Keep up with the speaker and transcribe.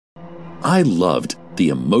I loved the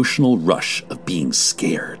emotional rush of being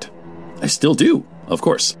scared. I still do, of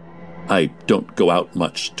course. I don't go out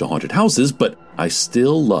much to haunted houses, but I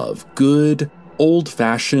still love good,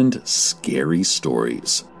 old-fashioned, scary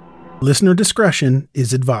stories. Listener discretion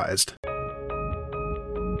is advised.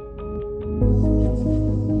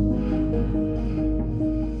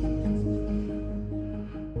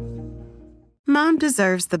 Mom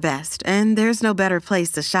deserves the best, and there's no better place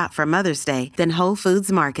to shop for Mother's Day than Whole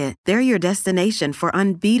Foods Market. They're your destination for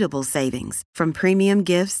unbeatable savings, from premium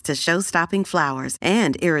gifts to show-stopping flowers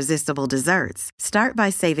and irresistible desserts. Start by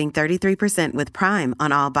saving 33% with Prime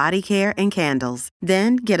on all body care and candles.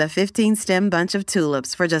 Then get a 15-stem bunch of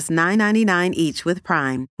tulips for just $9.99 each with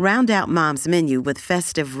Prime. Round out Mom's menu with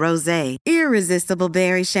festive rosé, irresistible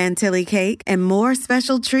berry chantilly cake, and more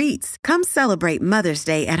special treats. Come celebrate Mother's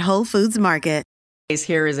Day at Whole Foods Market.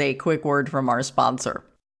 Here is a quick word from our sponsor.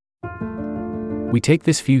 We take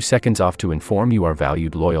this few seconds off to inform you, our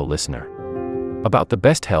valued loyal listener, about the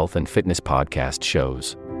best health and fitness podcast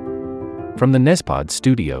shows from the Nezpod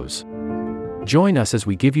studios. Join us as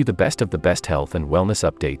we give you the best of the best health and wellness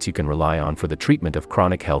updates you can rely on for the treatment of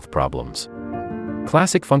chronic health problems.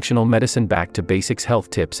 Classic functional medicine back to basics health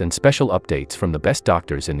tips and special updates from the best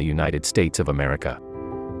doctors in the United States of America.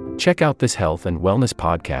 Check out this health and wellness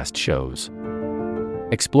podcast shows.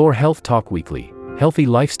 Explore Health Talk Weekly, Healthy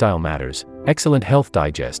Lifestyle Matters, Excellent Health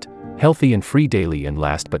Digest, Healthy and Free Daily, and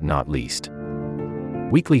last but not least,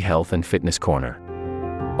 Weekly Health and Fitness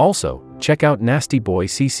Corner. Also, check out Nasty Boy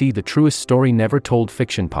CC, the truest story never told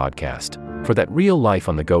fiction podcast, for that real life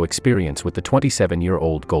on the go experience with the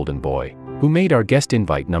 27-year-old golden boy, who made our guest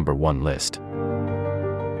invite #1 list.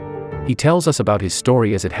 He tells us about his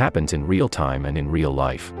story as it happens in real time and in real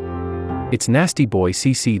life. It's Nasty Boy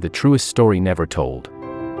CC, the truest story never told.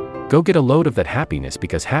 Go get a load of that happiness,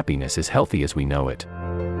 because happiness is healthy as we know it.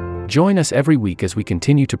 Join us every week as we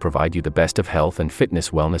continue to provide you the best of health and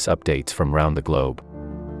fitness wellness updates from around the globe.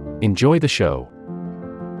 Enjoy the show.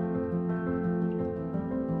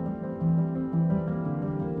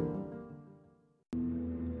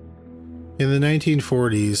 In the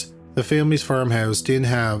 1940s, the family's farmhouse didn't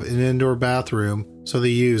have an indoor bathroom, so they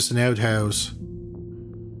used an outhouse.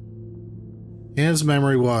 Anne's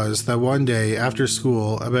memory was that one day after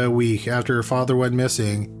school, about a week after her father went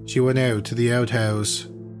missing, she went out to the outhouse.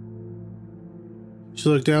 She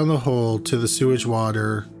looked down the hole to the sewage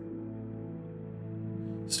water.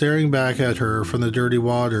 Staring back at her from the dirty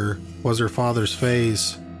water was her father's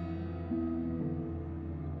face.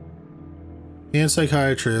 Anne's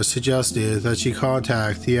psychiatrist suggested that she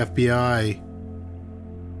contact the FBI.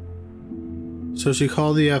 So she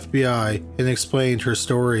called the FBI and explained her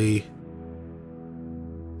story.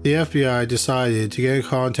 The FBI decided to get in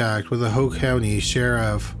contact with the Hope County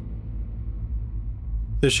Sheriff.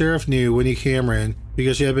 The sheriff knew Winnie Cameron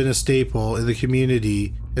because she had been a staple in the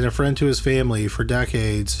community and a friend to his family for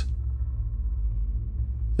decades.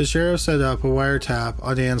 The sheriff set up a wiretap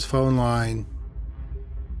on Anne's phone line.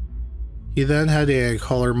 He then had Anne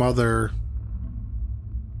call her mother.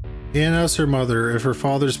 Anne asked her mother if her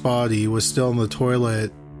father's body was still in the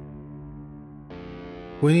toilet.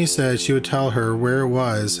 Winnie said she would tell her where it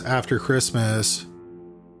was after Christmas.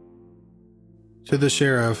 To the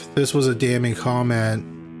sheriff, this was a damning comment.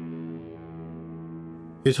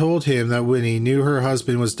 It told him that Winnie knew her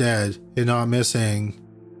husband was dead and not missing.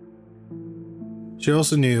 She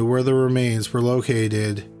also knew where the remains were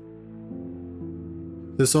located.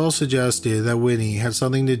 This all suggested that Winnie had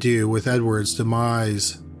something to do with Edward's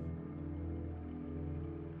demise.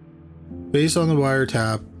 Based on the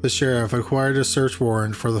wiretap, the sheriff acquired a search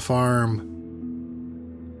warrant for the farm.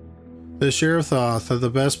 The sheriff thought that the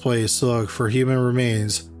best place to look for human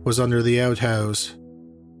remains was under the outhouse.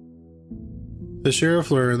 The sheriff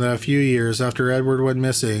learned that a few years after Edward went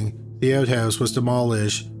missing, the outhouse was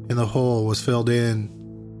demolished and the hole was filled in.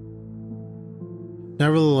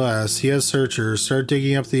 Nevertheless, he had searchers start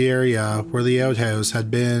digging up the area where the outhouse had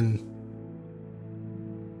been.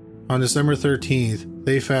 On December 13th,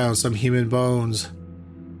 they found some human bones.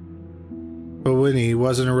 But Winnie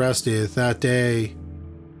wasn't arrested that day.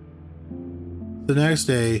 The next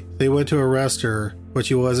day, they went to arrest her, but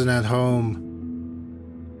she wasn't at home.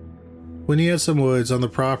 Winnie had some woods on the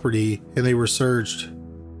property and they were searched.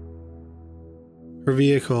 Her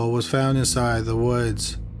vehicle was found inside the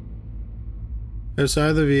woods.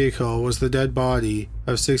 Outside the vehicle was the dead body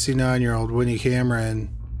of 69-year-old Winnie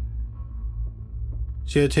Cameron.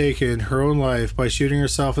 She had taken her own life by shooting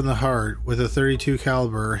herself in the heart with a .32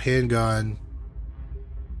 caliber handgun.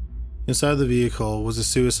 Inside the vehicle was a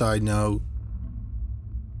suicide note.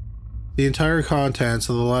 The entire contents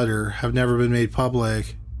of the letter have never been made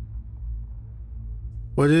public.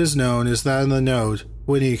 What is known is that in the note,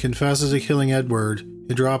 Winnie confesses to killing Edward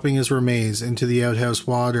and dropping his remains into the outhouse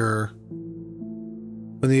water.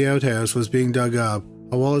 When the outhouse was being dug up,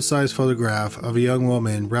 a wallet-sized photograph of a young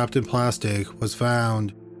woman wrapped in plastic was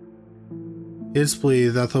found. It's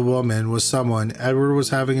believed that the woman was someone Edward was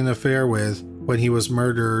having an affair with when he was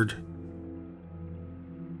murdered.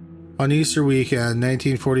 On Easter weekend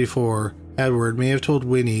 1944, Edward may have told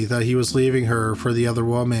Winnie that he was leaving her for the other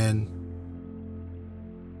woman.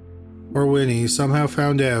 Or Winnie somehow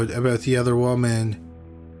found out about the other woman.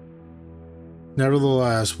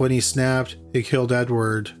 Nevertheless, when he snapped, it killed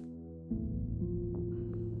Edward.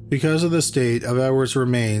 Because of the state of Edward's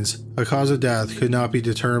remains, a cause of death could not be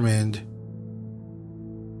determined.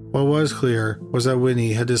 What was clear was that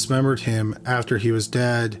Winnie had dismembered him after he was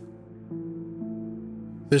dead.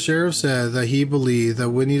 The sheriff said that he believed that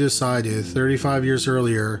Winnie decided 35 years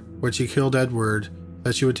earlier, when she killed Edward,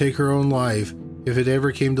 that she would take her own life if it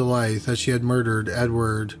ever came to light that she had murdered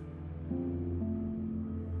Edward.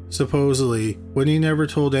 Supposedly, Winnie never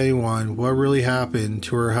told anyone what really happened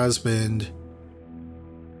to her husband.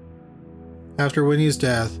 After Winnie's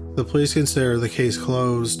death, the police considered the case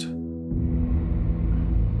closed.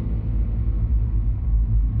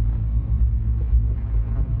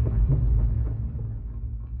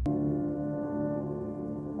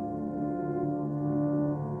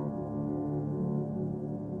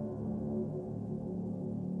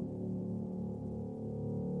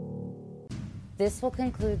 This will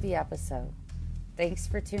conclude the episode. Thanks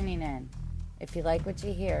for tuning in. If you like what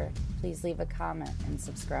you hear, please leave a comment and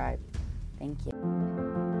subscribe. Thank you.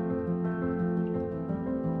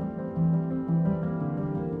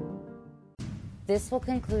 This will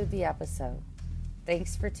conclude the episode.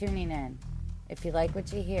 Thanks for tuning in. If you like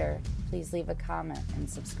what you hear, please leave a comment and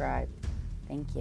subscribe. Thank you.